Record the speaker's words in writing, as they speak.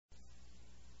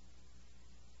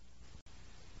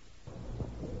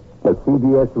The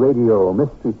CBS Radio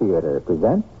Mystery Theater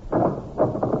presents...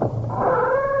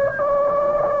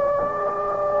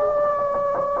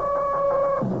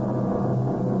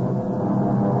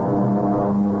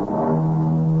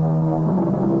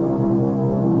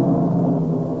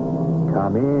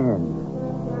 Come in.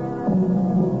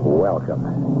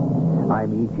 Welcome.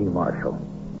 I'm E.G. Marshall.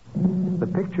 The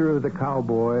picture of the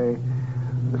cowboy,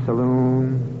 the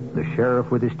saloon, the sheriff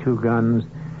with his 2 guns,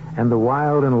 and the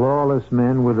wild and lawless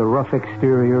men with the rough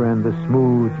exterior and the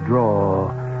smooth drawl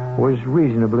was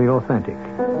reasonably authentic.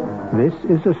 This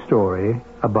is a story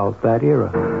about that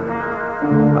era.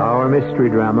 Our mystery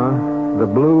drama, The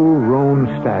Blue Roan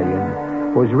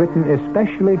Stallion, was written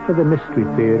especially for the Mystery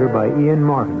Theater by Ian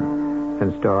Martin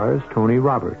and stars Tony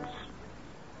Roberts.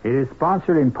 It is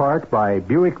sponsored in part by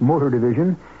Buick Motor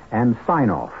Division and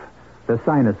Sign-Off, the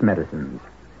sinus medicines.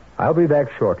 I'll be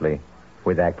back shortly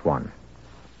with Act One.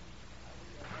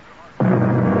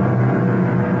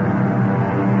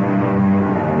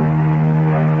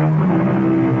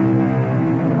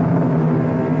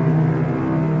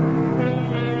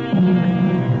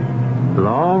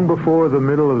 Long before the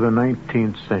middle of the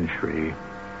 19th century,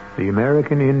 the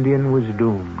American Indian was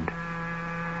doomed.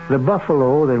 The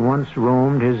buffalo that once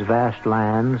roamed his vast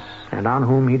lands and on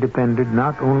whom he depended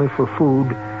not only for food,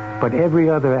 but every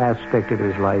other aspect of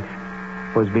his life,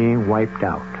 was being wiped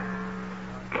out.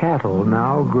 Cattle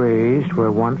now grazed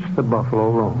where once the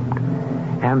buffalo roamed,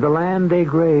 and the land they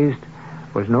grazed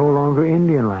was no longer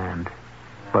Indian land,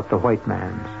 but the white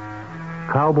man's.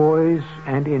 Cowboys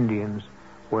and Indians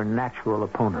were natural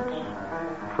opponents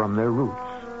from their roots.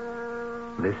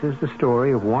 This is the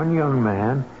story of one young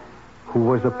man who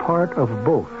was a part of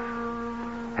both,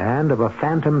 and of a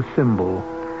phantom symbol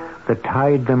that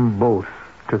tied them both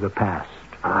to the past.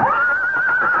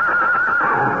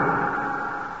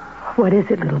 What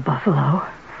is it, little buffalo?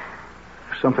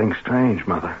 Something strange,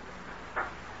 Mother.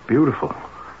 Beautiful.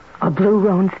 A blue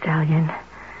roan stallion.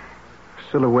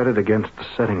 Silhouetted against the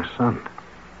setting sun.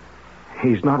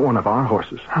 He's not one of our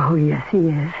horses. Oh, yes, he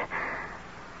is.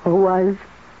 Or was.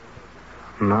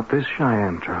 Not this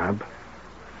Cheyenne tribe.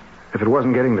 If it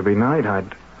wasn't getting to be night,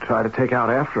 I'd try to take out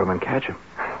after him and catch him.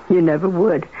 You never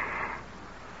would.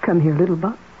 Come here, little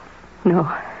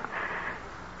No.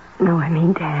 No, I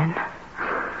mean Dan.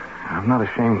 I'm not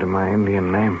ashamed of my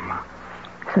Indian name.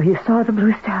 So you saw the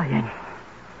blue stallion?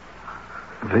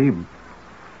 No,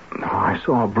 I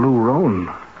saw a blue roan.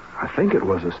 I think it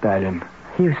was a stallion.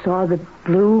 You saw the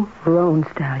blue roan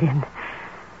stallion.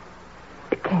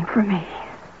 It came for me.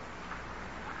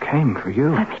 Came for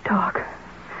you? Let me talk.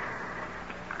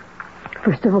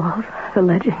 First of all, the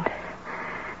legend.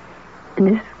 In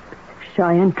this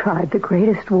Cheyenne tribe, the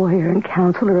greatest warrior and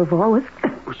counselor of all was...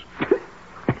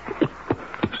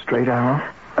 Straight Arrow?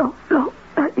 Oh, no,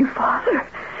 not your father.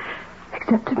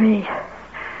 Except to me.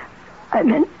 I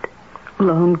meant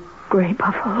Lone Gray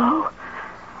Buffalo.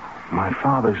 My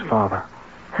father's father.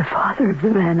 The father of the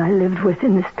man I lived with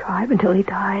in this tribe until he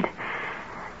died.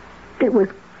 It was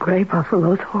Gray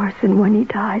Buffalo's horse, and when he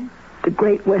died, the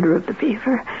great winter of the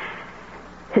beaver,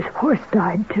 his horse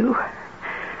died too.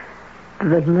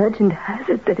 The legend has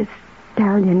it that his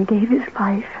stallion gave his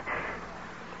life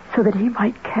so that he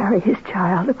might carry his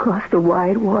child across the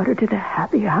wide water to the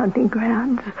happy hunting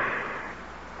grounds.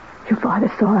 Your father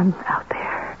saw him out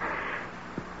there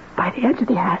by the edge of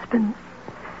the aspen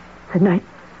the night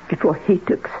before he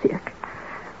took sick,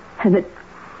 and the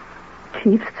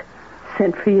chiefs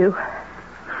sent for you.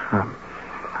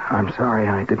 I'm sorry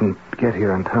I didn't get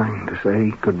here in time to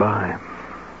say goodbye.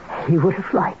 He would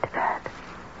have liked that.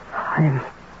 I'm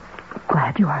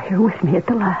glad you are here with me at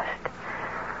the last.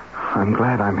 I'm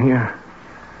glad I'm here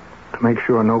to make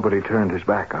sure nobody turned his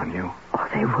back on you. Oh,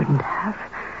 they wouldn't have.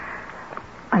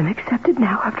 I'm accepted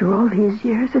now after all these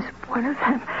years as one of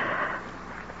them.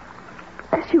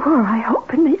 As you are, I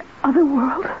hope, in the other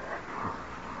world.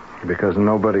 Because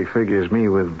nobody figures me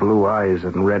with blue eyes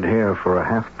and red hair for a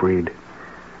half-breed.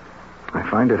 I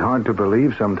find it hard to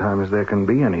believe sometimes there can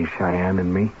be any Cheyenne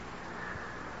in me.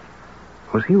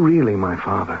 Was he really my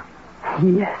father?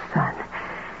 Yes, son.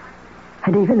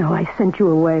 And even though I sent you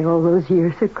away all those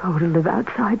years ago to live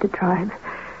outside the tribe,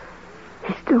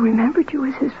 he still remembered you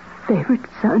as his favorite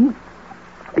son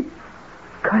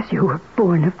because you were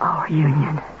born of our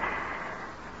union.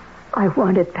 I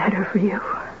wanted better for you.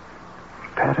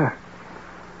 Better?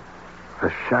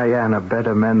 The Cheyenne are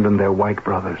better men than their white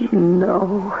brothers.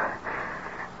 No.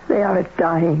 They are a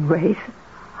dying race.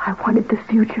 I wanted the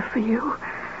future for you.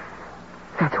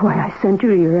 That's why I sent you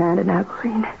to your aunt in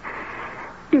Abilene.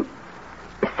 You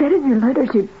said in your letters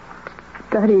you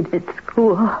studied at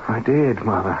school. I did,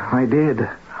 Mother. I did.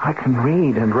 I can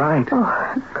read and write.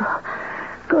 Oh,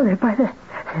 go there by the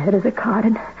head of the cot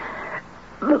and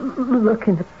look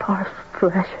in the par's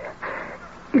flesh.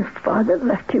 Your father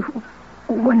left you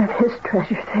one of his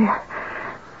treasures there.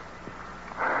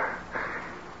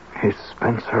 His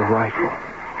Spencer rifle.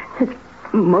 His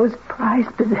most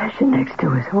prized possession next to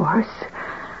his horse.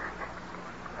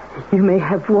 You may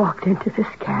have walked into this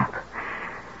camp,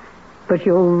 but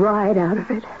you'll ride out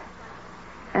of it.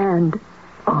 And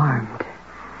armed.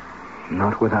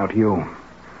 Not without you.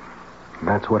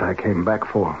 That's what I came back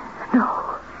for.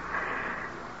 No.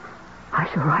 I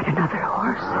shall ride another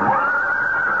horse.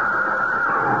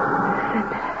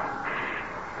 Listen.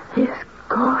 He is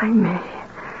calling me.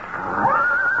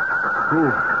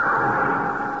 Who?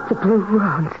 The blue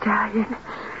roan stallion.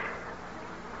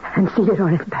 And seated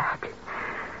on his back.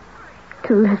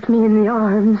 To lift me in the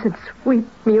arms and sweep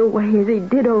me away as he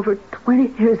did over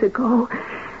 20 years ago.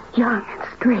 Young and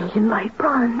straight in light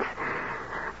bronze.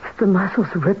 The muscles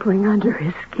rippling under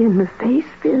his skin, the face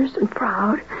fierce and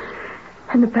proud,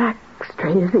 and the back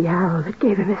straight as the arrow that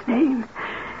gave him his name.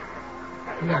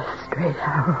 Yes, straight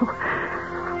arrow.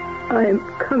 I am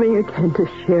coming again to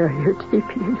share your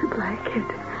teepee and your blanket.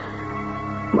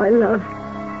 My love,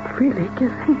 freely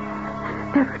given,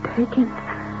 never taken,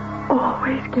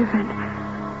 always given,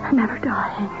 never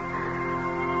dying.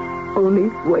 Only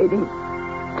waiting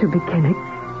to begin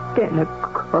again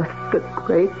across the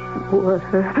great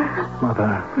water.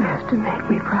 Mother. Yes, to make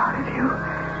me proud of you.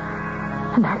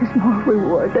 And that is more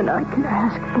reward than I can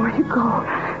ask for. You go.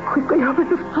 Quickly open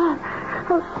the fire.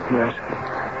 Yes.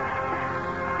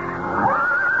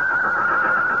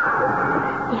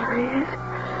 Here he is.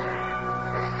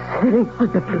 Sitting on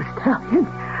the blue stallion.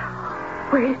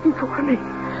 Waiting for me.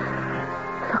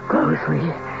 Look closely.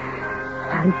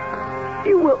 And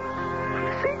you will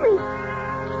see me.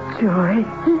 Joy.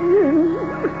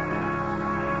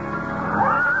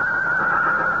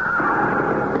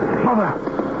 Mother!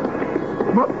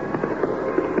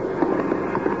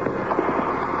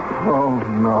 Oh,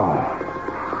 no.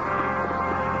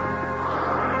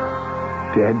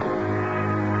 Dead.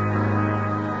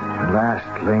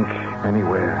 Last link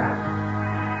anywhere.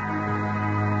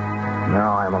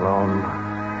 Now I'm alone.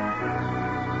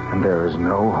 And there is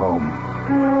no home.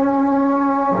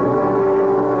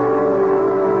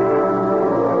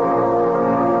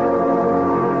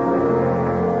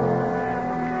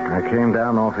 I came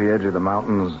down off the edge of the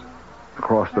mountains,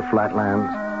 across the flatlands,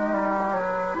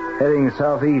 heading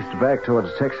southeast back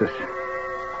towards Texas.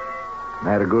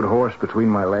 I had a good horse between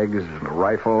my legs and a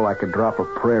rifle I could drop a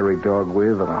prairie dog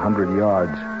with at 100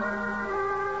 yards.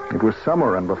 It was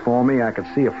summer, and before me I could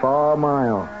see a far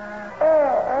mile.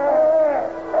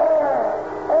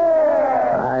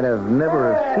 I'd have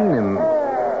never have seen him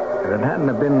if it hadn't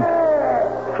have been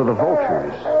for the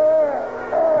vultures.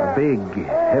 A big,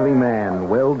 heavy man,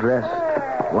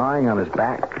 well-dressed, lying on his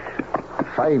back,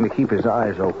 fighting to keep his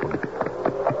eyes open.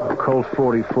 A Colt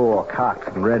 44 cocked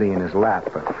and ready in his lap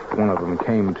if one of them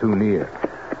came too near.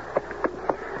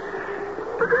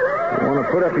 You want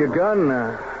to put up your gun?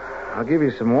 I'll give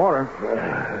you some water.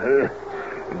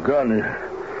 Gun is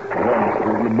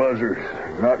for the buzzards,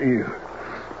 not you.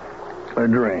 A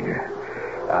drink.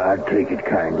 I'd take it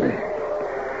kindly.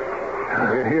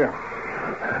 Here.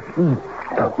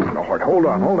 Lord, hold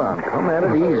on. Come at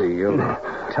it easy. You'll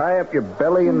tie up your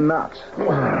belly in knots.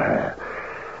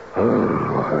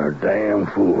 Oh, damn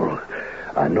fool.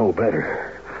 I know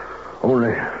better.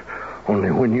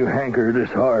 Only when you hanker this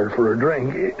hard for a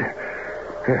drink,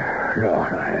 No,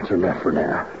 that's enough for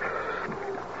now.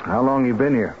 How long you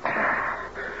been here?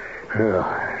 Well,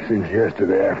 since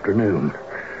yesterday afternoon.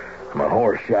 My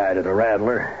horse shied at a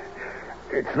rattler.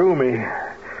 It threw me.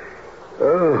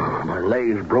 Oh, my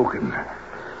leg's broken.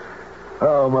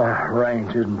 Oh, my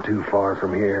ranch isn't too far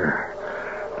from here.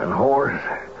 And horse,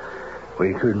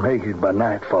 we could make it by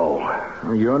nightfall.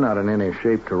 You're not in any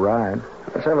shape to ride.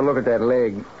 Let's have a look at that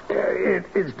leg.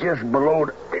 It's just below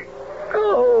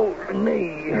the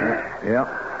knee. Yep.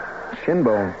 Shin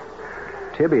bone.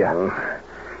 Tibia.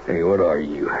 Hey, what are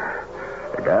you?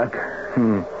 A doc?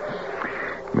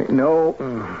 No,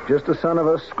 just the son of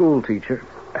a school teacher.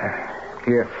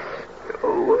 Here.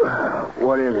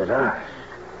 What is it, huh?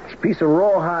 It's a piece of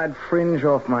rawhide fringe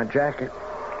off my jacket.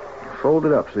 Fold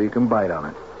it up so you can bite on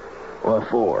it. What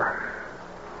for?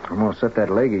 I'm going to set that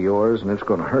leg of yours, and it's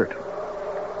going to hurt.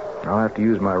 I'll have to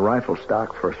use my rifle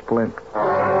stock for a splint.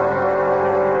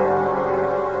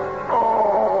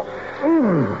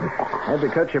 Had to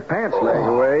cut your pants leg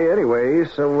away anyway,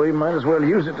 so we might as well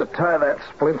use it to tie that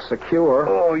splint secure.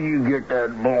 Oh, you get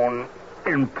that bone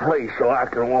in place so I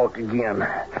can walk again.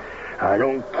 I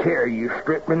don't care. You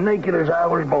stripped me naked as I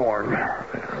was born.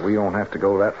 We don't have to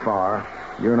go that far.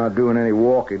 You're not doing any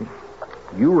walking.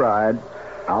 You ride,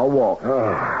 I'll walk.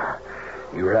 Oh,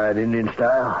 you ride Indian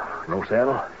style? No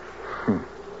saddle?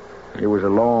 It was a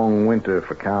long winter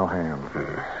for Cowham.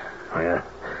 Well,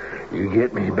 you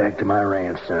get me back to my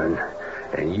ranch, son,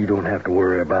 and you don't have to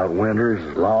worry about winters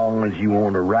as long as you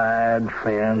want to ride,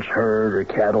 fence, herd, or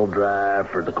cattle drive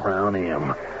for the Crown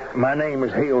M. My name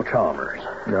is Hale Chalmers.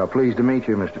 Pleased to meet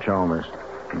you, Mr. Chalmers.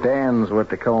 Dan's what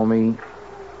they call me.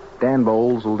 Dan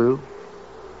Bowles will do.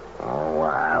 Oh,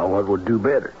 wow. What would do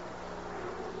better?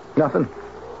 Nothing.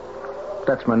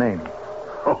 That's my name.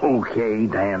 Okay,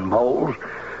 Dan Bowles.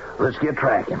 Let's get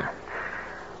tracking.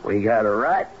 We got a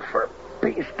right for a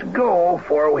piece to go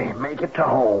before we make it to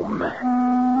home.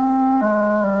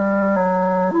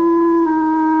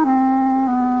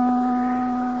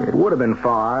 It would have been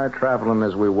far, traveling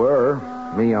as we were,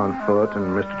 me on foot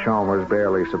and Mr. Chalmers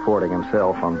barely supporting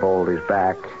himself on Baldy's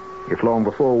back, if long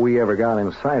before we ever got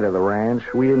in sight of the ranch,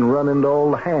 we didn't run into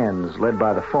all the hands led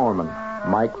by the foreman,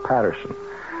 Mike Patterson,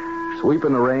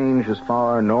 sweeping the range as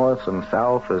far north and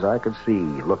south as I could see,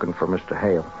 looking for Mr.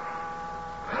 Hale.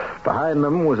 Behind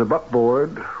them was a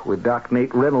buckboard with Doc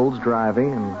Nate Reynolds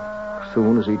driving, and as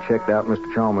soon as he checked out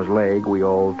Mr. Chalmers' leg, we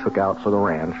all took out for the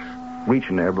ranch,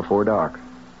 reaching there before dark.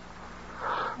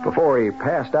 Before he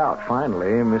passed out finally,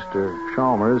 Mr.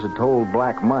 Chalmers had told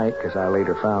Black Mike, as I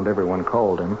later found everyone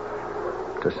called him,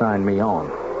 to sign me on.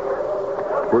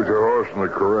 Put your horse in the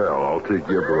corral. I'll take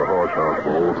you up to the horse house,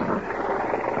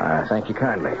 Bowles. Thank you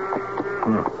kindly.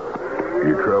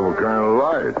 You travel kind of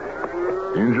light.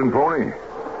 Injun pony?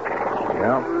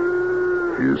 Yeah?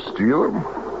 You steal 'em?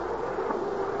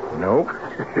 Nope.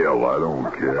 Hell, I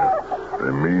don't care.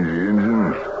 Them mangy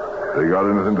Injuns, they got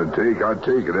anything to take, I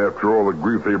take it after all the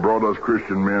grief they brought us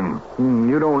Christian men.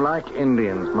 You don't like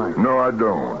Indians, Mike? No, I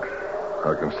don't.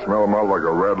 I can smell 'em out like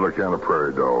a rattler can a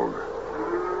prairie dog.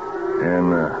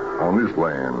 And on this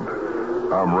land,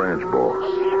 I'm ranch boss.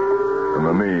 And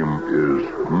the name is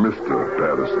Mr.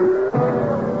 Patterson.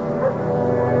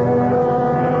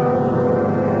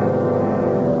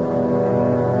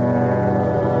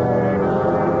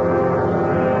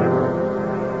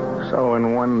 So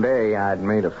in one day, I'd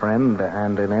made a friend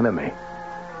and an enemy.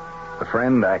 The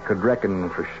friend I could reckon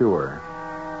for sure.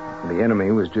 The enemy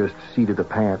was just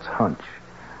seat-of-the-pants hunch.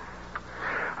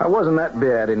 I wasn't that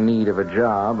bad in need of a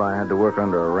job. I had to work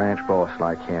under a ranch boss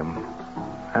like him.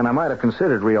 And I might have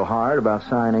considered real hard about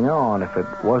signing on if it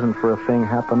wasn't for a thing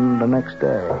happened the next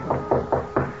day.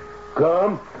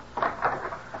 Come.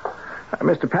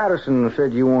 Mr. Patterson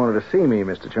said you wanted to see me,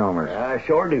 Mr. Chalmers. I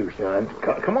sure do, son.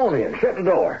 Come on in. Shut the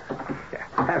door.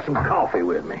 Have some coffee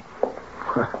with me.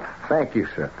 Thank you,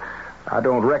 sir. I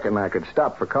don't reckon I could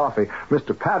stop for coffee.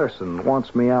 Mr. Patterson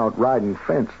wants me out riding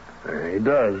fence. He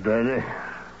does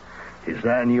he? He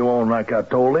signed you on like I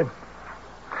told him?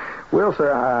 Well,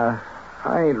 sir,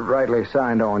 I ain't rightly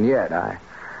signed on yet. I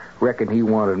reckon he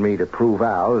wanted me to prove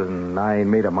out, and I ain't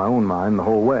made up my own mind the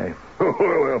whole way.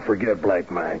 Well, forget Black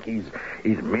Mike. He's a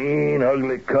mean,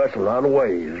 ugly cuss a lot of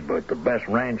ways, but the best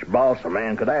ranch boss a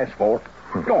man could ask for.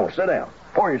 Go on, sit down.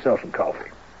 Pour yourself some coffee.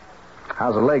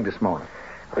 How's the leg this morning?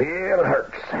 Well, it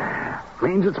hurts.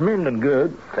 Means it's mending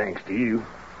good, thanks to you.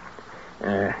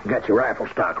 Got your rifle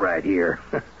stock right here.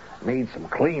 Needs some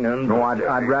cleaning. No,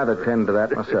 I'd rather tend to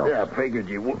that myself. Yeah, I figured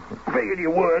you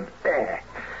would.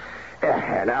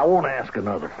 And I want to ask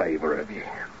another favor of you.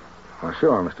 Well,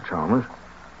 sure, Mr. Chalmers.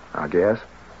 I guess.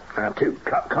 Now,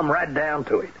 come right down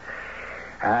to it.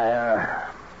 I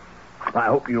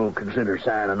hope you'll consider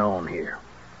signing on here.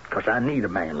 Because I need a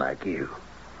man like you.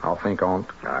 I'll think on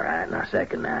it. All right, now,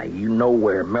 second, you know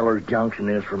where Miller's Junction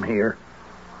is from here?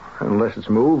 Unless it's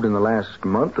moved in the last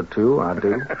month or two, I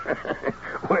do.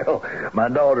 Well, my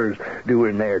daughter's due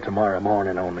in there tomorrow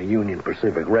morning on the Union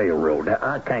Pacific Railroad. Now,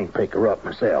 I can't pick her up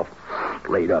myself,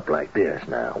 laid up like this.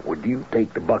 Now, would you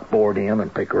take the buckboard in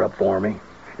and pick her up for me?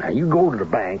 Now, you go to the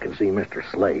bank and see Mr.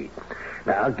 Slade.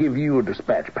 Now, I'll give you a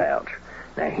dispatch pouch.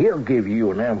 Now, he'll give you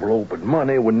an envelope with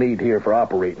money we need here for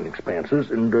operating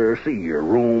expenses and see you're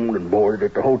roomed and boarded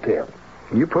at the hotel.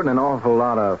 You're putting an awful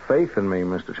lot of faith in me,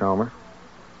 Mr. Chalmers.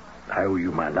 I owe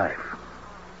you my life.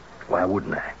 Why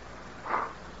wouldn't I?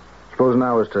 Supposing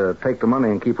I was to take the money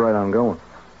and keep right on going.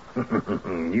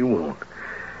 You won't.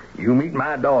 You meet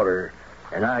my daughter,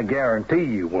 and I guarantee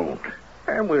you won't.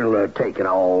 And we'll take it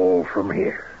all from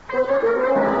here.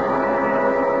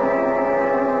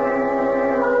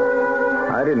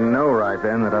 I didn't know right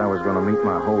then that I was going to meet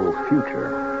my whole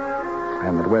future.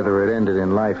 And that whether it ended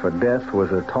in life or death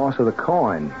was a toss of the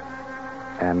coin.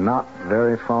 And not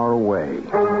very far away.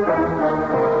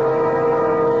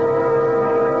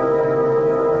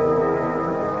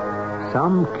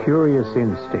 Some curious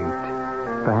instinct,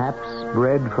 perhaps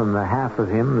bred from the half of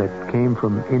him that came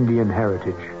from Indian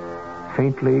heritage,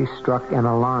 faintly struck an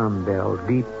alarm bell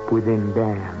deep within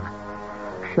Dan.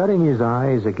 Shutting his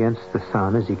eyes against the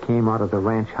sun as he came out of the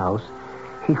ranch house,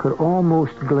 he could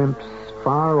almost glimpse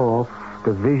far off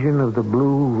the vision of the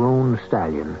blue roan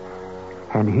stallion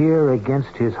and hear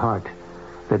against his heart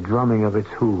the drumming of its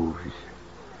hooves.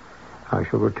 I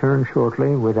shall return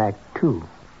shortly with Act 2.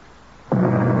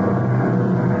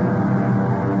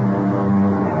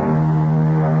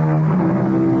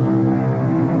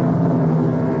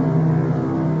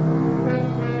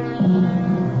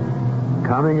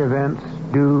 Coming events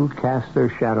do cast their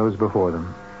shadows before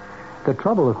them. The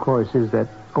trouble, of course, is that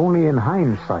only in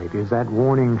hindsight is that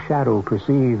warning shadow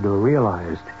perceived or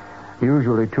realized,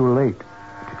 usually too late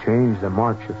to change the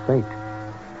march of fate.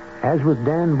 As with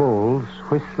Dan Bowles,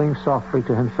 whistling softly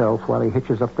to himself while he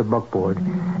hitches up the buckboard,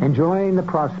 enjoying the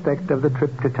prospect of the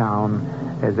trip to town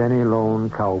as any lone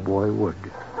cowboy would.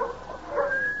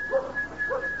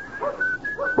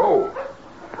 Bowles,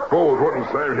 what in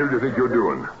Sam Hill do you think you're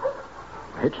doing?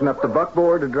 Hitching up the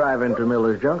buckboard to drive into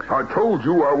Miller's Junction. I told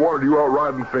you I wanted you out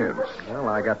riding fence. Well,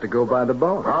 I got to go by the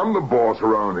bone. I'm the boss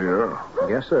around here.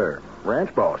 Yes, sir.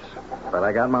 Ranch boss. But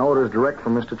I got my orders direct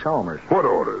from Mr. Chalmers. What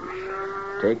orders?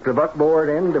 Take the buckboard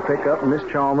in to pick up Miss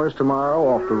Chalmers tomorrow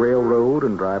off the railroad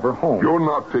and drive her home. You're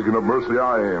not picking up Mercy.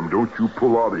 I am. Don't you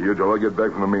pull out of here till I get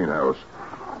back from the main house,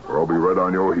 or I'll be right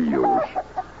on your heels,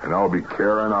 and I'll be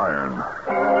carrying iron.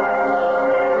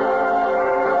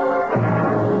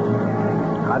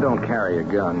 I don't carry a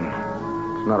gun.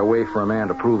 It's not a way for a man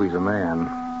to prove he's a man.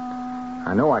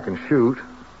 I know I can shoot.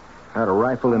 I had a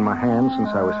rifle in my hand since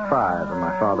I was 5, and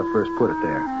my father first put it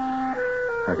there.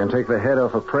 I can take the head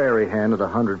off a prairie hen at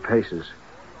 100 paces.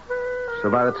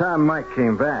 So by the time Mike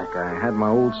came back, I had my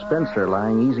old Spencer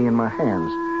lying easy in my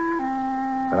hands.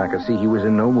 But I could see he was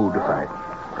in no mood to fight.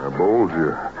 Bowles,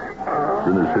 you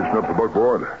finished hitching up the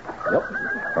buckboard? Yep.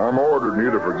 I'm ordering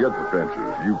you to forget the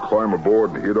fences. You climb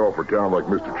aboard and head off for town like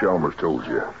Mr. Chalmers told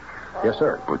you. Yes,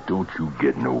 sir. But don't you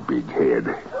get no big head.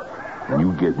 And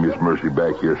you get Miss Mercy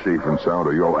back here safe and sound,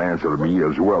 or you'll answer to me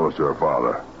as well as to her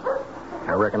father.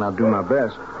 I reckon I'll do my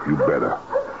best. You better.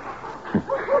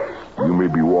 You may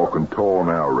be walking tall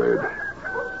now, Red,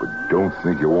 but don't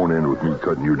think it won't end with me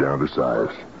cutting you down to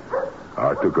size.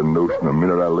 I took a notion the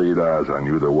minute I laid eyes on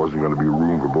you there wasn't going to be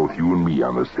room for both you and me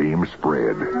on the same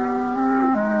spread.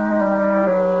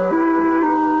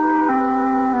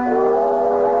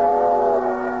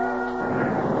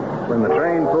 When the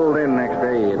train pulled in next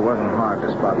day, it wasn't hard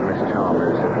to spot Miss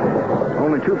Chalmers.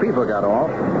 Only 2 people got off.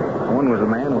 One was a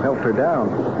man who helped her down.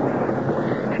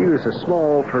 She was a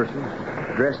small person,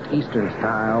 dressed Eastern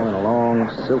style in a long,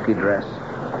 silky dress,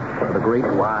 with a great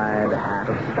wide hat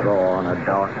of straw and her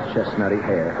dark, chestnutty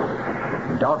hair.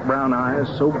 And dark brown eyes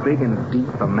so big and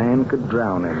deep a man could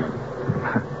drown in them.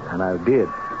 And I did.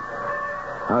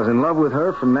 I was in love with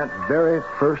her from that very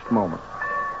first moment.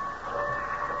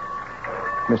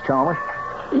 Miss Chalmers?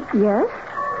 Yes?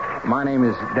 My name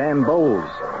is Dan Bowles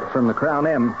from the Crown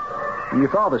M. Your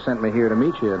father sent me here to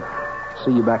meet you and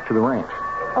see you back to the ranch.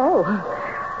 Oh,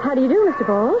 how do you do, Mr.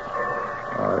 Bowles?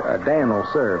 Dan will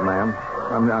serve, ma'am.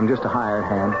 I'm just a hired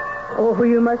hand. Oh,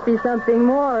 you must be something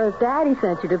more if Daddy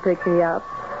sent you to pick me up.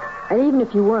 And even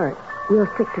if you weren't, we'll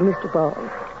stick to Mr. Bowles.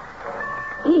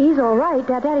 He's all right.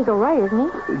 Daddy's all right,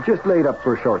 isn't he? Just laid up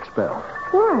for a short spell.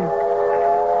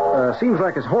 Why? Seems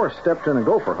like his horse stepped in a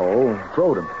gopher hole and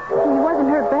throwed him. He wasn't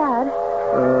hurt bad.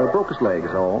 Broke his leg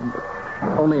is all.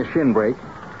 But only a shin break.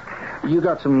 You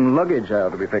got some luggage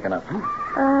out to be picking up.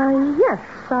 Yes,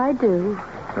 I do.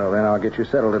 So then I'll get you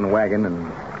settled in the wagon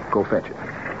and go fetch it.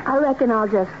 I reckon I'll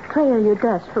just trail your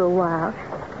dust for a while.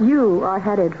 You are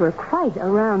headed for quite a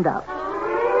roundup.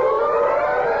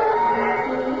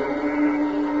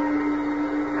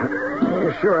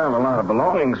 You sure have a lot of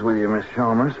belongings with you, Miss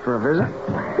Chalmers, for a visit.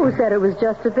 Who said it was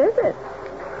just a visit?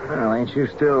 Well, ain't you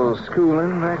still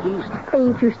schooling back east?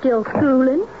 Ain't you still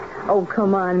schooling? Oh,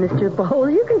 come on, Mr.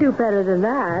 Bowles. You can do better than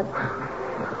that.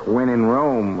 When in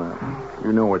Rome,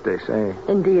 you know what they say.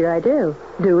 Indeed, I do.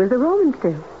 Do as the Romans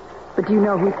do. But do you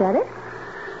know who said it?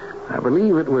 I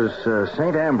believe it was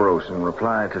St. Ambrose in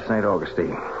reply to St.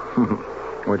 Augustine.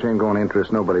 Which ain't going to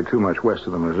interest nobody too much west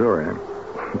of the Missouri.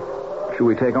 Should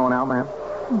we take on out, ma'am?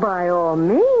 By all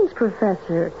means,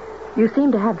 Professor. You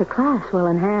seem to have the class well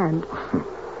in hand.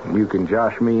 You can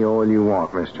josh me all you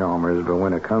want, Miss Chalmers, but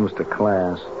when it comes to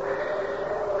class,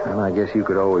 well, I guess you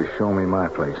could always show me my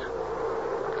place.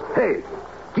 Hey,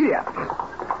 get out.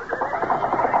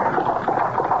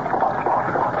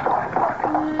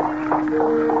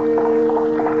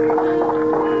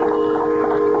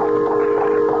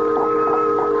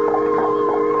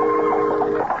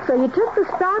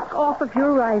 back off of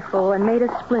your rifle and made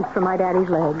a splint for my daddy's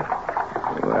leg.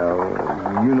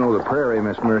 Well, you know the prairie,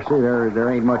 Miss Mercy. There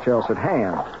ain't much else at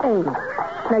hand. Hey,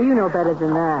 now you know better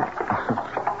than that.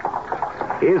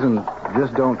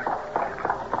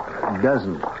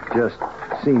 Doesn't just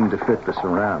seem to fit the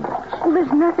surroundings. Well,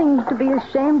 there's nothing to be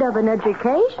ashamed of in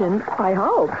education, I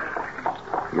hope.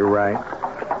 You're right.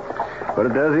 But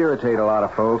it does irritate a lot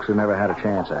of folks who never had a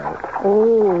chance at it.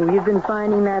 Oh, you've been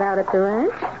finding that out at the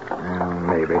ranch?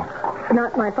 Maybe.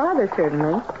 Not my father,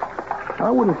 certainly.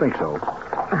 I wouldn't think so.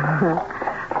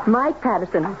 Mike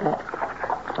Patterson, I bet.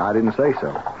 I didn't say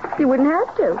so. You wouldn't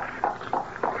have to.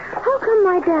 How come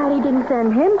my daddy didn't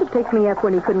send him to pick me up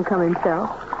when he couldn't come himself?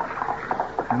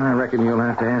 And I reckon you'll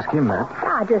have to ask him that.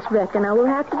 I just reckon I will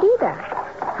have to do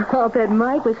that. I'll bet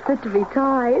Mike was fit to be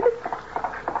tied.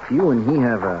 You and he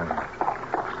have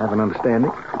an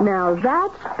understanding? Now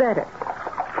that's better.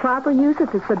 Proper use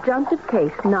of the subjunctive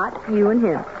case, not you and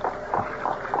him.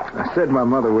 I said my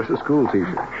mother was a school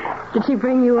teacher. Did she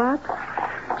bring you up?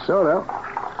 Sort of.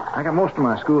 I got most of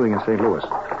my schooling in St. Louis.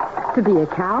 To be a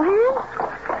cowhand?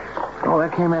 Oh,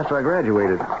 that came after I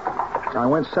graduated. I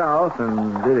went south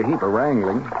and did a heap of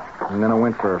wrangling. And then I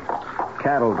went for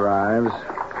cattle drives.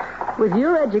 With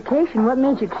your education, what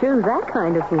made you choose that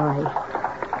kind of life?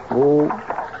 Oh,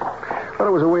 but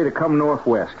it was a way to come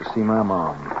northwest to see my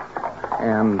mom.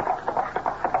 And?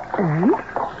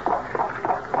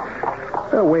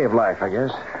 A way of life, I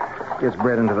guess. Gets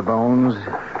bred into the bones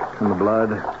and the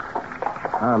blood.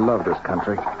 I love this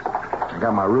country. I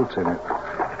got my roots in it.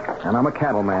 And I'm a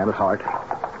cattleman at heart.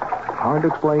 Hard to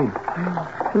explain.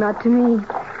 Not to me.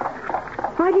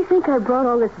 Why do you think I brought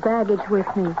all this baggage with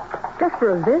me? Just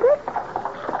for a visit?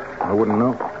 I wouldn't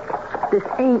know. This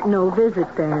ain't no visit,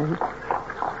 then.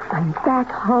 I'm back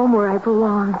home where I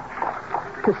belong.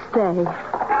 To stay.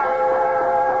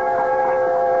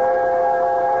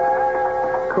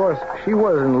 Of course, she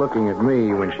wasn't looking at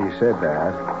me when she said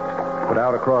that, but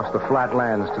out across the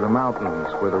flatlands to the mountains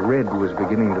where the red was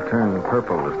beginning to turn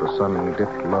purple as the sun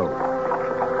dipped low.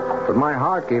 But my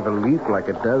heart gave a leap like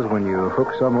it does when you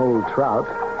hook some old trout,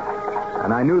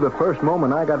 and I knew the first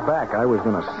moment I got back I was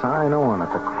going to sign on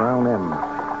at the Crown M,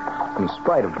 in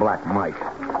spite of Black Mike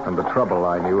and the trouble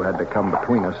I knew had to come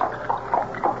between us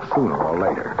sooner or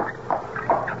later.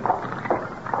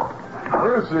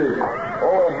 Mercy.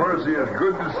 Oh, Mercy, it's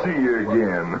good to see you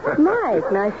again.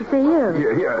 Mike, nice to see you.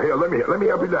 Here, let me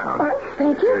help you down.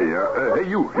 Thank you. Hey,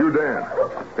 you Dan.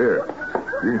 Here,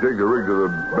 you can take the rig to the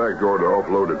back door to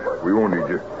offload it. We won't need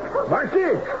you.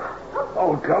 Mercy!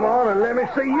 Oh, come on and let me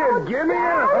see you. Give me a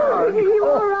hug. You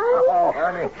all right? Oh,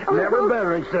 honey, never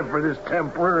better except for this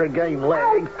temporary game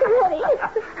leg. Daddy.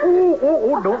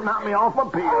 Oh, don't knock me off a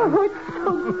pin. Oh, it's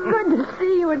so good to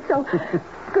see you. It's so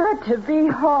good to be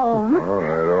home. All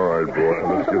right,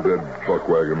 boy. Let's get that buck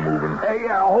wagon moving. Hey,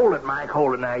 hold it, Mike.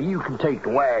 Hold it now. You can take the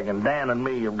wagon. Dan and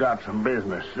me have got some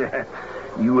business.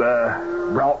 You,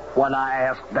 brought what I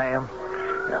asked, Dan?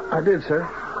 Yeah, I did, sir.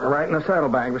 Right in the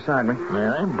saddlebag beside me.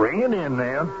 Yeah, bring it in,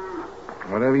 then.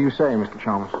 Whatever you say, Mr.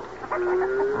 Chalmers. All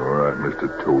right,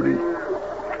 Mr. Toady.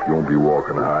 You won't be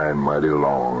walking high and mighty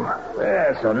long.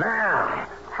 Yeah, so now,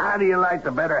 how do you like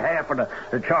the better half of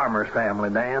the Chalmers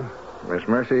family, Dan? Miss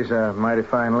Mercy's a mighty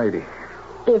fine lady.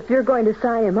 If you're going to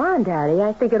sign him on, Daddy,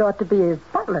 I think it ought to be his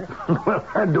butler. Well,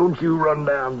 don't you run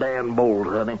down Dan Bolt,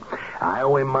 honey. I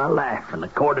owe him my life, and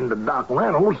according to Doc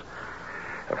Reynolds,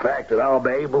 the fact that I'll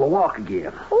be able to walk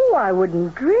again. Oh, I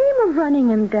wouldn't dream of running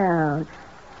him down.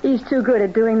 He's too good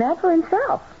at doing that for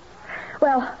himself.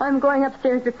 Well, I'm going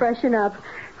upstairs to freshen up.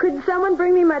 Could someone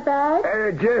bring me my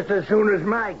bag? Just as soon as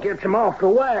Mike gets him off the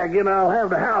wagon, I'll have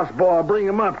the houseboy bring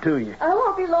him up to you. I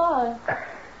won't be long.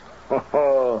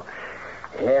 Oh,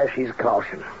 yeah, she's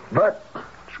caution. But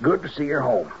it's good to see her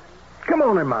home. Come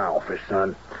on in my office,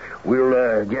 son.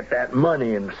 We'll get that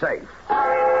money in the safe.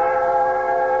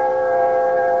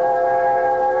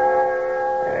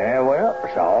 Yeah, well,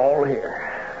 it's all here.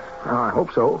 Oh, I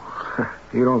hope so.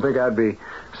 You don't think I'd be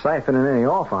siphoning any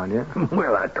off on you?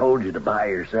 Well, I told you to buy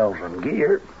yourself some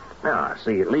gear. Now, I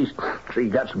see at least you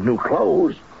got some new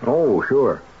clothes. Oh,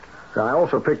 sure. I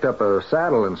also picked up a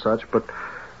saddle and such, but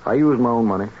I used my own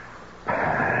money.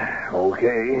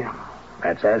 Okay.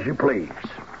 That's as you please.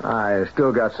 I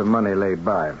still got some money laid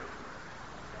by.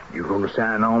 You going to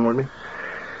sign on with me?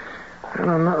 And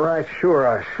I'm not right sure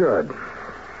I should.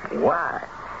 Why?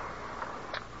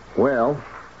 Well,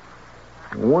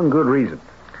 one good reason.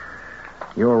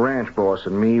 Your ranch boss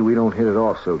and me, we don't hit it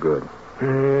off so good.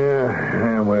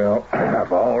 Yeah, well,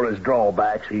 for all his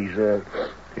drawbacks, he's the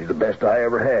best I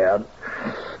ever had.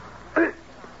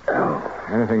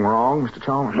 Anything wrong, Mr.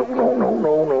 Chalmers?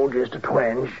 No. Just a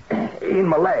twinge in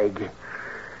my leg.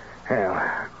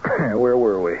 Now, where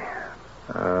were we?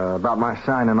 About my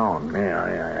signing on.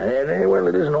 Yeah. Well,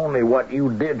 it isn't only what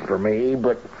you did for me,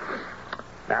 but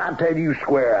I'll tell you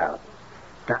square out.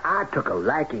 Now, I took a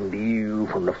liking to you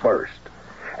from the first.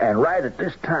 And right at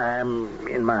this time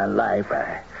in my life,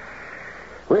 I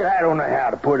don't know how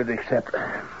to put it except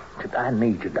I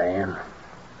need you, Dan.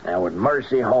 Now, with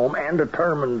Mercy home and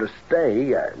determined to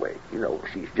stay,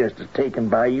 she's just as taken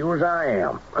by you as I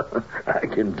am. I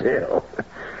can tell.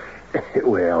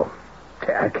 Well,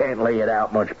 I can't lay it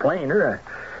out much plainer.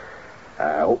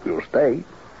 I hope you'll stay,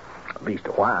 at least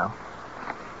a while.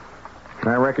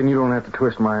 I reckon you don't have to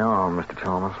twist my arm, Mr.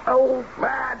 Chalmers. Oh,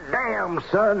 my damn,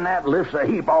 son, that lifts a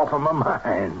heap off of my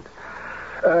mind.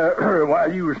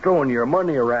 While you was throwing your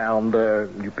money around,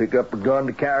 you pick up a gun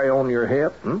to carry on your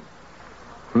hip,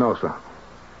 No, sir.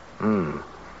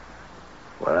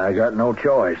 Well, I got no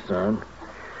choice, son.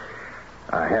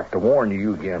 I have to warn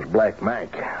you against Black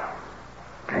Mike.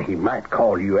 He might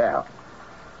call you out.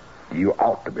 You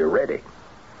ought to be ready.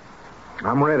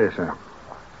 I'm ready, sir.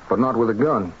 But not with a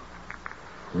gun.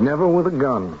 Never with a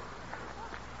gun.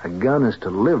 A gun is to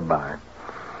live by,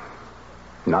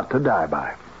 not to die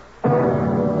by.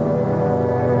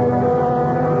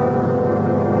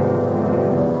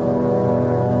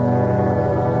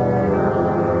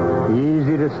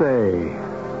 Easy to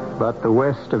say, but the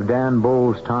West of Dan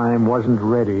Bowles' time wasn't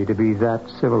ready to be that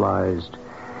civilized,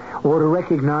 or to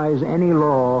recognize any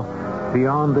law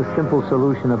beyond the simple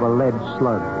solution of a lead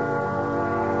slug.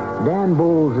 Dan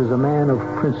Bowles is a man of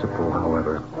principle,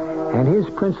 however, and his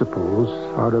principles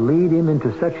are to lead him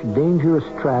into such dangerous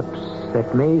traps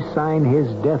that may sign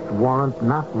his death warrant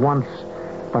not once,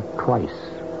 but twice.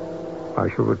 I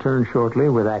shall return shortly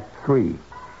with Act 3.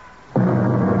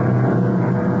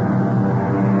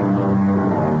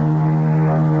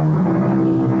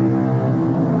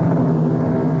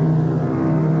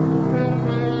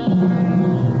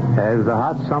 As the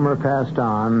hot summer passed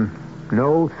on,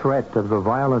 no threat of the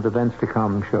violent events to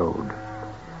come showed.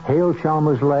 Hale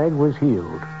Chalmers' leg was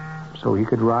healed, so he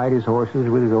could ride his horses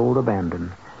with his old abandon.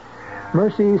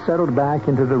 Mercy settled back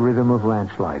into the rhythm of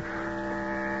ranch life.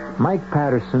 Mike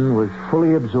Patterson was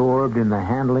fully absorbed in the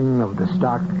handling of the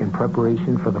stock in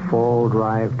preparation for the fall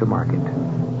drive to market.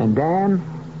 And Dan,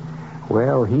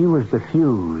 well, he was the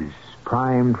fuse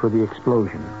primed for the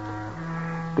explosion.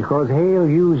 Because Hale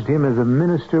used him as a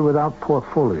minister without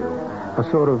portfolio, a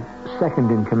sort of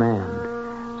second in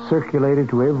command, circulated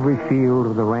to every field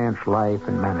of the ranch life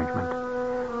and management.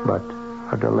 But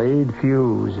a delayed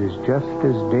fuse is just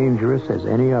as dangerous as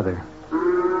any other.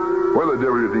 Where the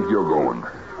devil do you think you're going?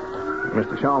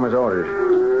 Mr. Chalmers' orders.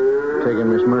 Taking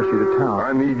Miss Mercy to town.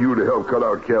 I need you to help cut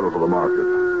out cattle for the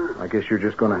market. I guess you're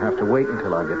just going to have to wait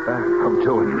until I get back. I'm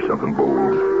telling you something,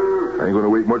 Bowles. I ain't going to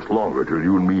wait much longer till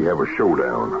you and me have a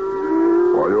showdown.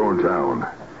 While you're in town,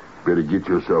 better get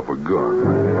yourself a gun.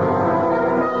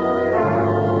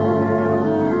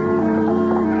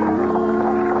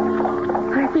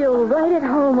 I feel right at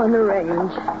home on the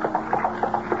range.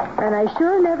 And I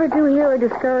sure never do hear a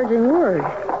discouraging word.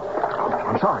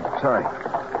 I'm sorry.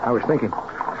 I was thinking.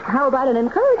 How about an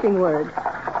encouraging word?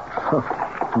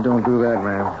 Don't do that,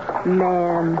 ma'am.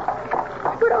 Ma'am.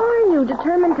 But are you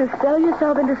determined to sell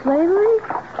yourself into slavery?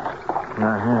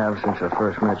 I have since I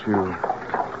first met you.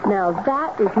 Now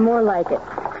that is more like it.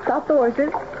 Stop the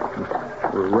horses.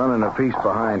 We're running a piece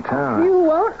behind town. You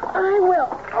won't. I will.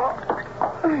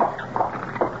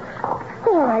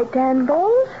 All right, Dan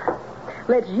Bowles.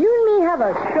 Let's you and me have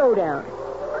a showdown.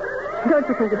 Don't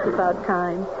you think it's about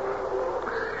time?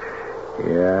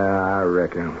 Yeah, I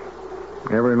reckon.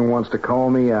 Everyone wants to call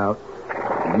me out.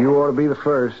 You ought to be the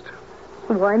first.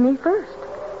 Why me first?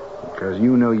 Because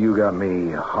you know you got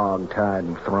me hog-tied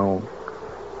and thrown.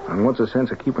 And what's the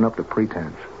sense of keeping up the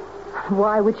pretense?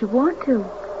 Why would you want to?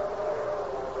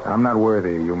 I'm not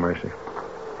worthy of you, Mercy.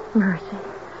 Mercy.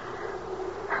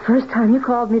 First time you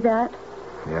called me that?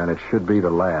 Yeah, and it should be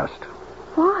the last.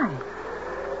 Why?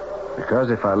 Because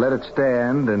if I let it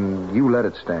stand and you let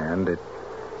it stand, it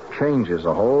changes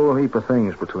a whole heap of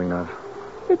things between us.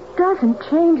 It doesn't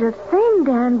change a thing,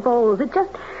 Dan Bowles. It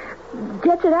just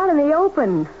gets it out in the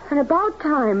open. And about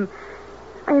time.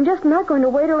 I am just not going to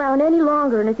wait around any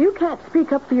longer, and if you can't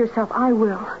speak up for yourself, I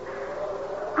will.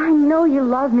 I know you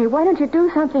love me. Why don't you do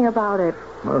something about it?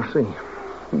 Mercy,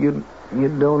 you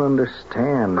don't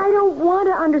understand. I don't want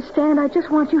to understand. I just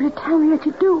want you to tell me that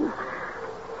you do.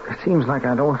 It seems like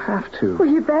I don't have to. Well,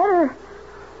 you better.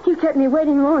 You kept me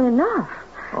waiting long enough.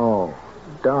 Oh,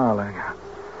 darling.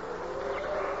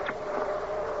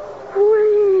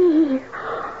 Wee.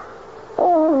 Oh,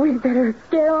 we'd better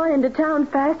get on into town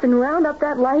fast and round up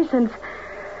that license.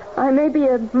 I may be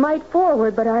a mite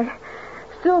forward, but I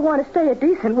still want to stay a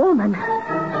decent woman.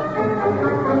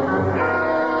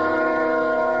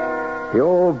 The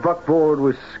old buckboard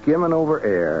was skimming over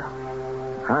air.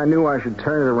 I knew I should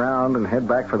turn it around and head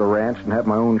back for the ranch and have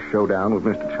my own showdown with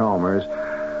Mr. Chalmers,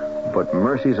 but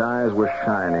Mercy's eyes were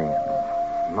shining.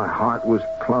 My heart was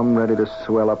plumb ready to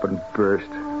swell up and burst.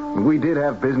 We did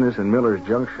have business in Miller's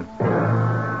Junction.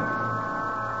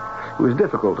 It was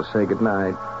difficult to say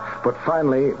goodnight, but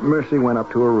finally Mercy went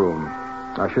up to her room.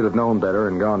 I should have known better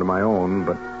and gone to my own,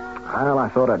 but, well, I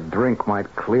thought a drink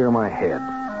might clear my head.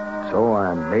 So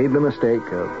I made the mistake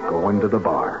of going to the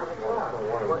bar.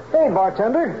 Hey,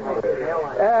 bartender.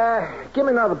 Give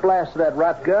me another blast of that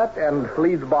rot gut and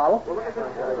leave the bottle.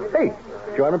 Hey,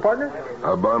 join me, partner?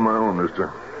 I buy my own,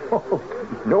 mister. Oh,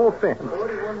 no offense.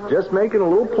 Just making a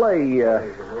little play,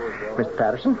 Mr.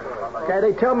 Patterson. Okay,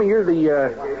 they tell me you're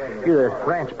the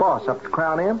ranch boss up at the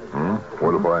Crown M.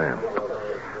 What if I am?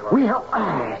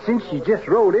 Well, since you just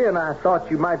rode in, I thought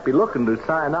you might be looking to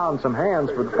sign on some hands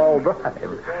for the fall drive.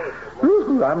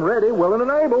 Woo-hoo, I'm ready, willing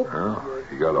and able. Well,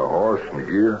 you got a horse and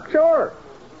gear? Sure.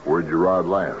 Where'd you ride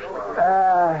last?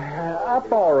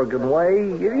 Up Oregon way.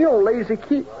 You know, Lazy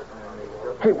Key.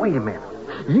 Hey, wait a minute.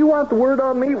 You want the word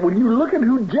on me? Well, you look at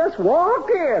who just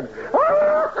walked in.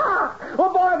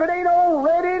 Well, boy, if it ain't old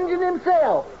Red Injun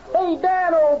himself. Hey,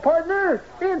 Dan, old partner.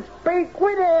 It's Pete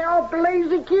Whitty off the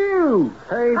Lazy Q.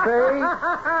 Hey,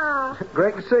 Pete.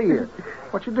 Great to see you.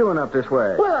 What you doing up this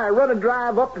way? Well, I run a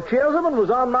drive up to Chisholm and was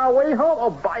on my way home. Oh,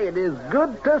 boy, it is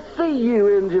good to see you,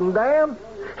 Injun Dan.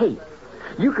 Hey,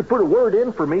 you could put a word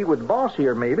in for me with the boss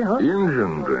here, maybe, huh?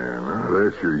 Injun Dan.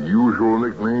 That's your usual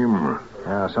nickname?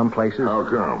 Some places. How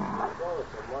come?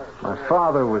 My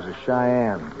father was a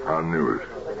Cheyenne. I knew it.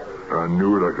 I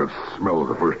knew it. I could smell it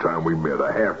the first time we met.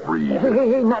 A half-breed.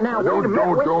 Hey, now, wait a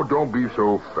minute. Don't be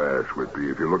so fast, Whitby.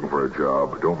 If you're looking for a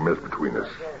job, don't mess between us.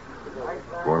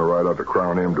 Want to ride out to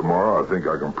Crown M tomorrow? I think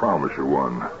I can promise you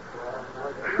one.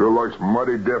 Sure looks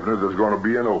mighty definite there's going to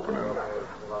be an opening.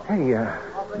 Hey,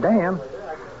 Dan,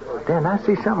 I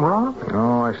see something wrong?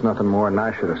 No, it's nothing more than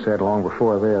I should have said long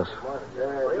before this.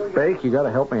 Bake, you got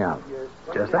to help me out.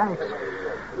 Just thanks.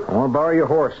 I want to borrow your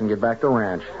horse and get back to the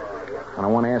ranch. And I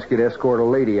want to ask you to escort a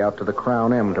lady out to the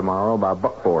Crown M tomorrow by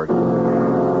buckboard.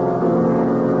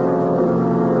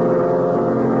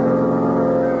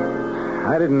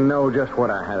 I didn't know just what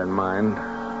I had in mind,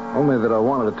 only that I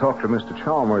wanted to talk to Mr.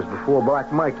 Chalmers before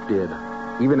Black Mike did,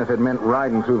 even if it meant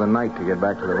riding through the night to get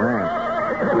back to the ranch.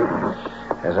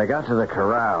 As I got to the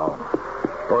corral...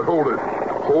 But hold it.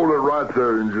 Hold it right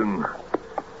there, Injun.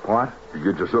 What? You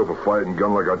get yourself a fighting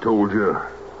gun like I told you.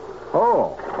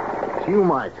 Oh, it's you,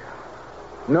 Mike.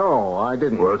 No, I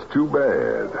didn't. Well, it's too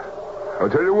bad. I'll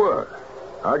tell you what.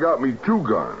 I got me 2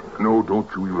 guns. No, don't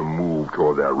you even move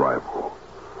toward that rifle.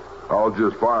 I'll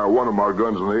just fire one of my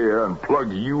guns in the air and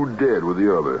plug you dead with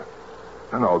the other.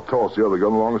 Then I'll toss the other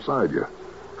gun alongside you.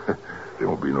 There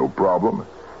won't be no problem.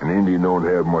 An Indian don't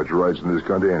have much rights in this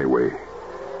country anyway.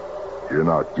 You're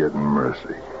not getting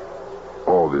mercy.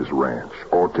 All this ranch,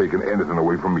 or taking anything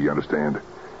away from me, you understand?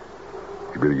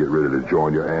 You better get ready to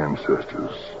join your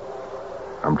ancestors.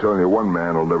 I'm telling you, one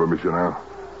man will never miss you now,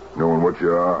 knowing what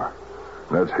you are.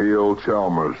 And that's Hale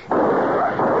Chalmers.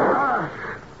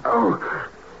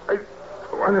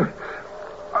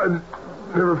 I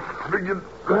never figured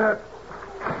that.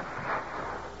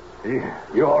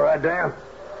 You all right, Dan?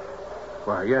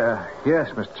 Well, yeah,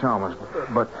 yes, Mr. Chalmers,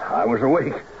 but... I was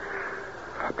awake.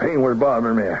 Pain was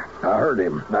bothering me. I heard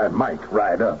him, Mike,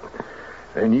 ride up.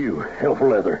 Then you, Helpful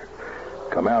Leather,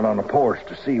 come out on the porch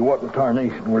to see what in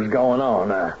tarnation was going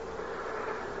on. I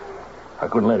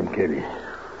couldn't let him kill you.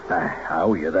 I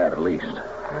owe you that at least.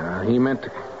 He meant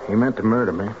to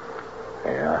murder me.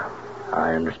 Yeah,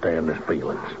 I understand his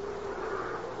feelings.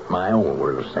 My own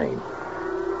were the same.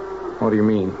 What do you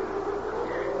mean?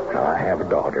 Now, I have a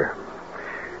daughter,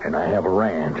 and I have a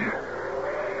ranch,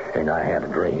 and I had a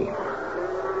dream.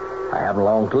 I haven't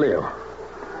long to live.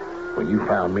 When you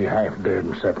found me half dead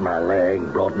and set my leg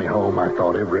and brought me home, I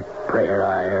thought every prayer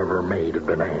I ever made had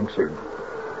been answered.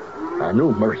 I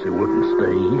knew Mercy wouldn't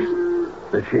stay east,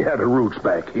 that she had her roots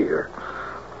back here.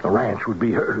 The ranch would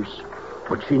be hers,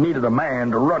 but she needed a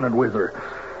man to run it with her.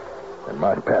 And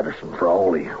Mike Patterson, for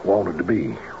all he wanted to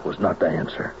be, was not the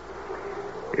answer.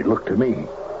 It looked to me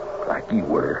like you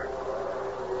were.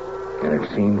 And it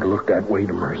seemed to look that way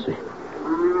to Mercy.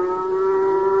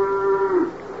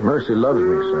 Mercy loves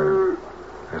me, sir,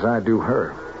 as I do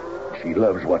her. She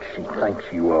loves what she thinks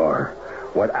you are,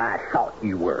 what I thought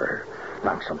you were.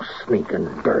 Not some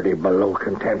sneaking, dirty,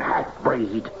 below-contempt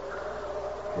half-breed.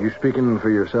 You speaking for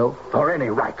yourself? Or any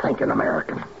right-thinking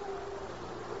American.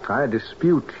 I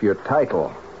dispute your title.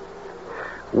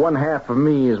 One half of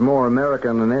me is more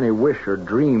American than any wish or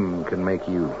dream can make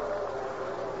you.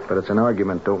 But it's an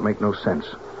argument don't make no sense.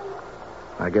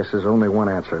 I guess there's only one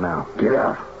answer now. Get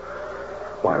out.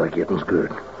 While the getting's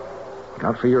good.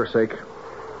 Not for your sake,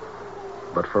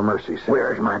 but for Mercy's sake.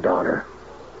 Where's my daughter?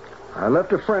 I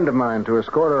left a friend of mine to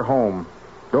escort her home.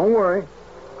 Don't worry.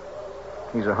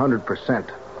 He's 100%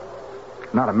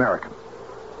 not American,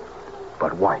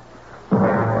 but white.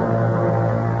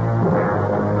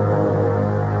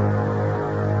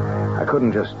 I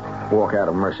couldn't just walk out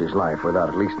of Mercy's life without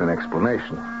at least an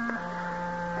explanation.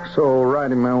 So,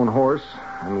 riding my own horse,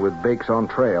 and with Bakes on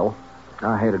trail,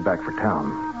 I headed back for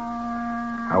town.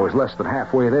 I was less than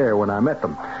halfway there when I met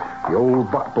them. The old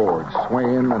buckboard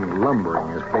swaying and lumbering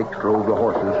as Bakes drove the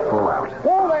horses full out.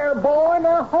 Whoa there, boy.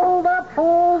 Now hold up.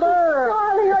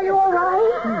 Charlie, are you all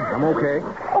right? I'm okay.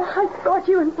 Oh, I thought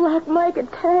you and Black Mike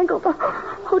had tangled.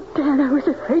 Oh, Dan, I was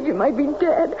afraid you might be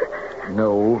dead.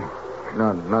 No,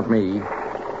 not me.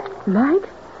 Mike?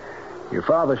 Your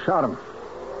father shot him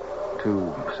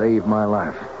to save my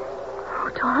life.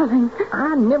 Oh, darling.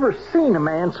 I never seen a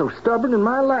man so stubborn in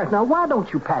my life. Now, why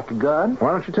don't you pack a gun?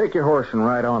 Why don't you take your horse and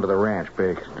ride on to the ranch,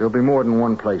 Bakes? There'll be more than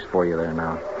one place for you there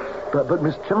now. But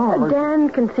Miss Chalmers... Dan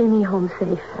can see me home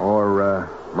safe. Or,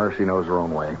 Mercy knows her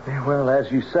own way. Yeah, well, as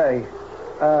you say.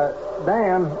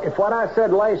 Dan, if what I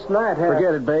said last night had...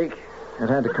 Forget it, Bake. It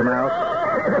had to come out.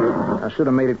 I should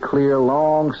have made it clear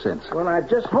long since. Well, I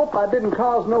just hope I didn't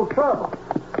cause no trouble.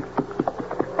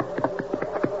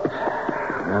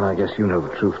 Well, I guess you know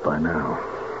the truth by now.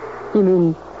 You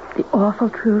mean the awful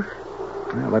truth?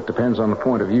 Well, that depends on the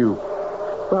point of view.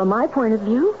 Well, my point of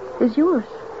view is yours.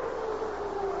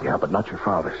 Yeah, but not your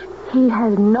father's. He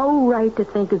has no right to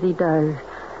think as he does.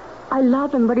 I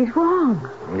love him, but he's wrong.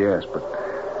 Yes, but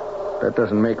that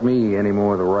doesn't make me any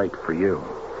more the right for you.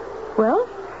 Well,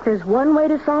 there's one way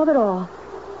to solve it all.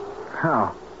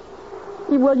 How?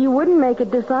 Well, you wouldn't make a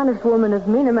dishonest woman of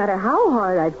me no matter how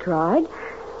hard I've tried.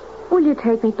 Will you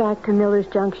take me back to Miller's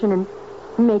Junction and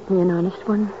make me an honest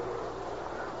one?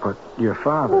 But your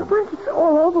father... Well, once it's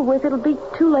all over with, it'll be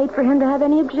too late for him to have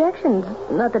any objections.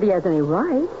 Not that he has any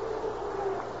right.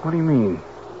 What do you mean?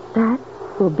 That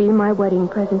will be my wedding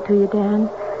present to you, Dan.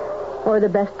 Or the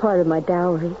best part of my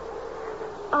dowry.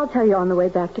 I'll tell you on the way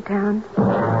back to town.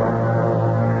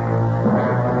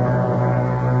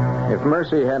 If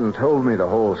Mercy hadn't told me the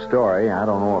whole story, I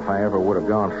don't know if I ever would have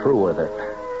gone through with it.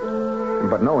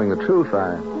 But knowing the truth,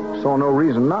 I saw no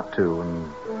reason not to,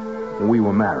 and we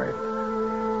were married.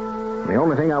 The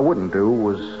only thing I wouldn't do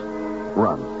was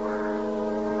run.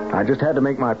 I just had to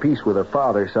make my peace with her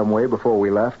father some way before we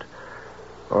left,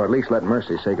 or at least let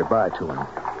Mercy say goodbye to him.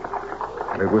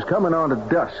 It was coming on to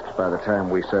dusk by the time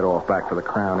we set off back for the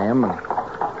Crown M, and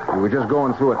we were just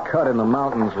going through a cut in the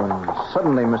mountains when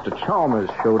suddenly Mr. Chalmers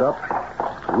showed up,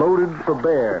 loaded for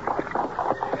bear.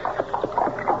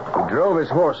 He drove his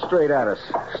horse straight at us,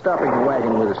 stopping the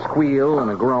wagon with a squeal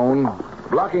and a groan,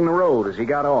 blocking the road as he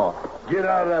got off. Get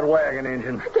out of that wagon,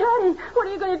 Injun. Daddy, what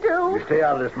are you going to do? You stay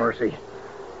out of this, Mercy.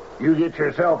 You get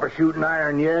yourself a shooting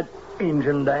iron yet,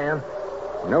 Injun Dan?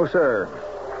 No, sir.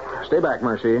 Stay back,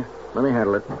 Mercy. Let me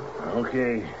handle it.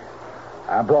 Okay.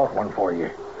 I brought one for you.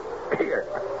 Here.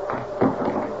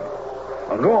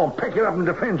 Well, go on, pick it up and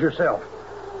defend yourself.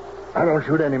 I don't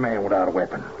shoot any man without a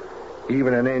weapon.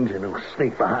 Even an Injun who'll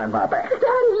sneak behind my back. Daddy,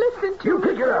 listen to You me.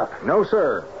 pick it up. No,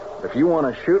 sir. If you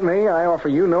want to shoot me, I offer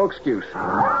you no excuse.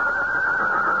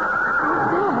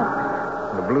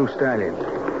 The Blue Stallion.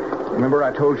 Remember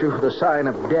I told you the sign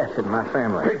of death in my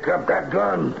family. Pick up that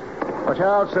gun. Watch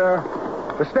out, sir.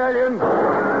 The stallion.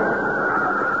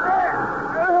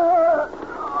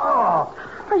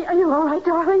 Are you all right,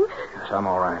 darling? Yes, I'm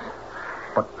all right.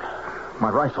 But my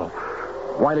rifle.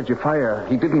 Why did you fire?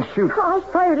 He didn't shoot. I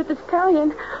fired at the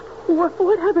stallion.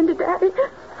 What happened to Daddy?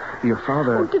 Your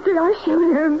father... Did I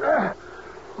shoot him?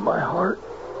 My heart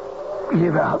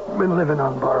gave out. Been living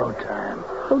on borrowed time.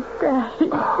 Oh, Daddy.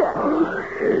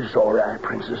 It's all right,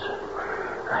 Princess.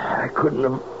 I couldn't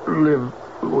have lived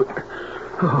with...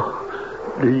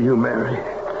 Oh, do you, Mary?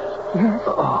 Yes.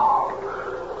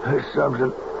 Oh, there's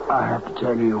something I have to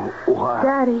tell you. Why?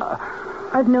 Daddy,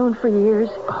 I've known for years.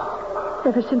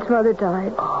 Ever since Mother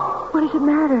died. What does it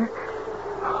matter?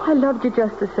 I loved you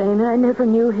just the same, and I never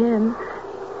knew him.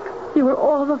 You were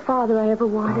all the father I ever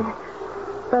wanted.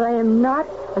 But I am not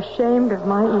ashamed of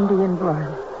my Indian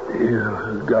blood.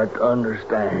 You've got to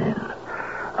understand.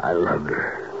 I loved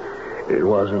her. It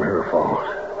wasn't her fault.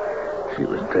 She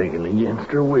was taken against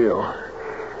her will.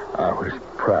 I was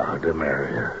proud to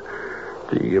marry her.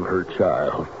 to give her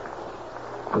child,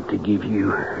 but to give you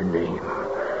her name.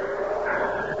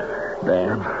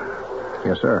 Dan?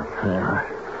 Yes, sir.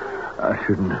 I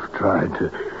shouldn't have tried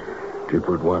to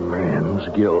put one man's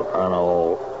guilt on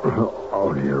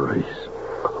all your race.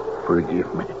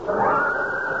 Forgive me. What's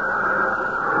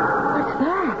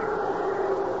that?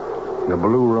 The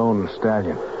Blue Roan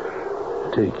stallion.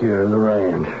 Take care of the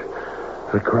ranch.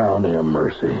 The crown have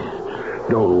mercy.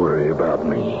 Don't worry about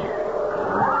me.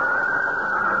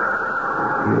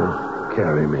 You'll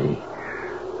carry me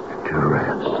to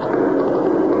rest.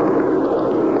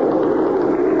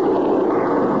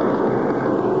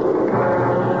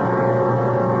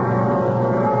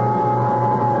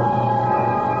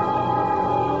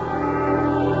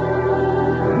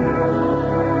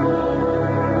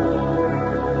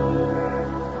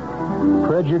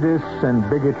 Prejudice and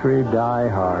bigotry die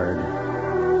hard.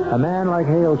 A man like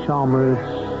Hale Chalmers,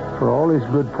 for all his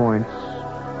good points,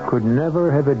 could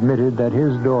never have admitted that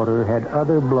his daughter had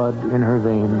other blood in her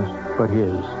veins but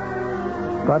his.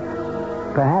 But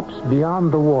perhaps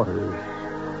beyond the waters,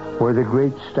 where the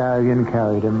great stallion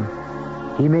carried him,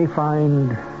 he may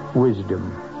find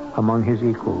wisdom among his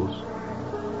equals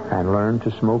and learn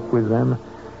to smoke with them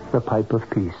the pipe of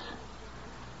peace.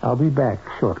 I'll be back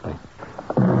shortly.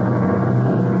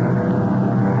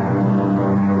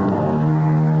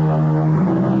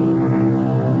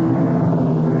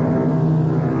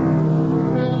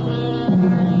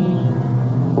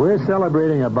 We're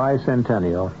celebrating a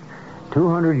bicentennial.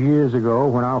 200 years ago,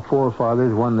 when our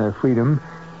forefathers won their freedom,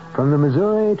 from the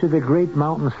Missouri to the great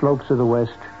mountain slopes of the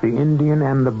West, the Indian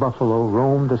and the buffalo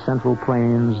roamed the Central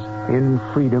Plains in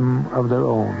freedom of their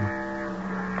own.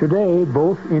 Today,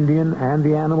 both Indian and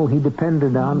the animal he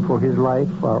depended on for his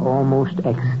life are almost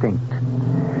extinct.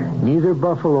 Neither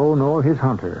buffalo nor his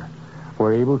hunter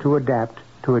were able to adapt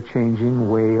to a changing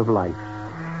way of life.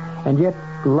 And yet,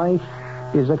 life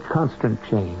is a constant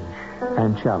change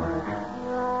and challenge.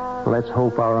 Let's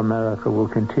hope our America will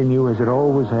continue, as it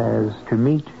always has, to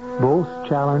meet both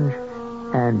challenge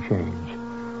and change.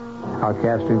 Our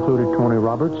cast included Tony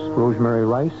Roberts, Rosemary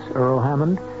Rice, Earl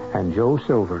Hammond, and Joe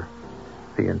Silver.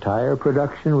 The entire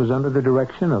production was under the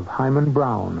direction of Hyman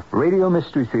Brown. Radio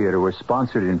Mystery Theater was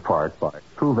sponsored in part by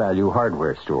True Value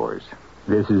Hardware Stores.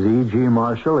 This is E.G.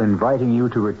 Marshall inviting you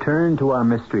to return to our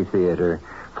Mystery Theater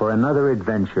for another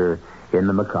adventure in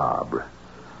the macabre.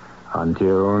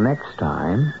 Until next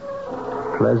time,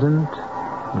 pleasant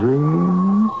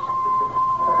dreams.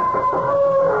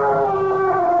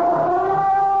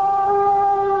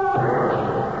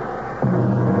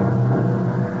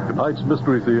 Tonight's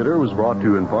Mystery Theater was brought to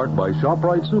you in part by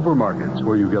ShopRite Supermarkets,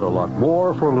 where you get a lot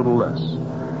more for a little less.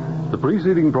 The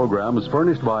preceding program is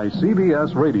furnished by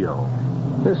CBS Radio.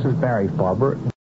 This is Barry Farber.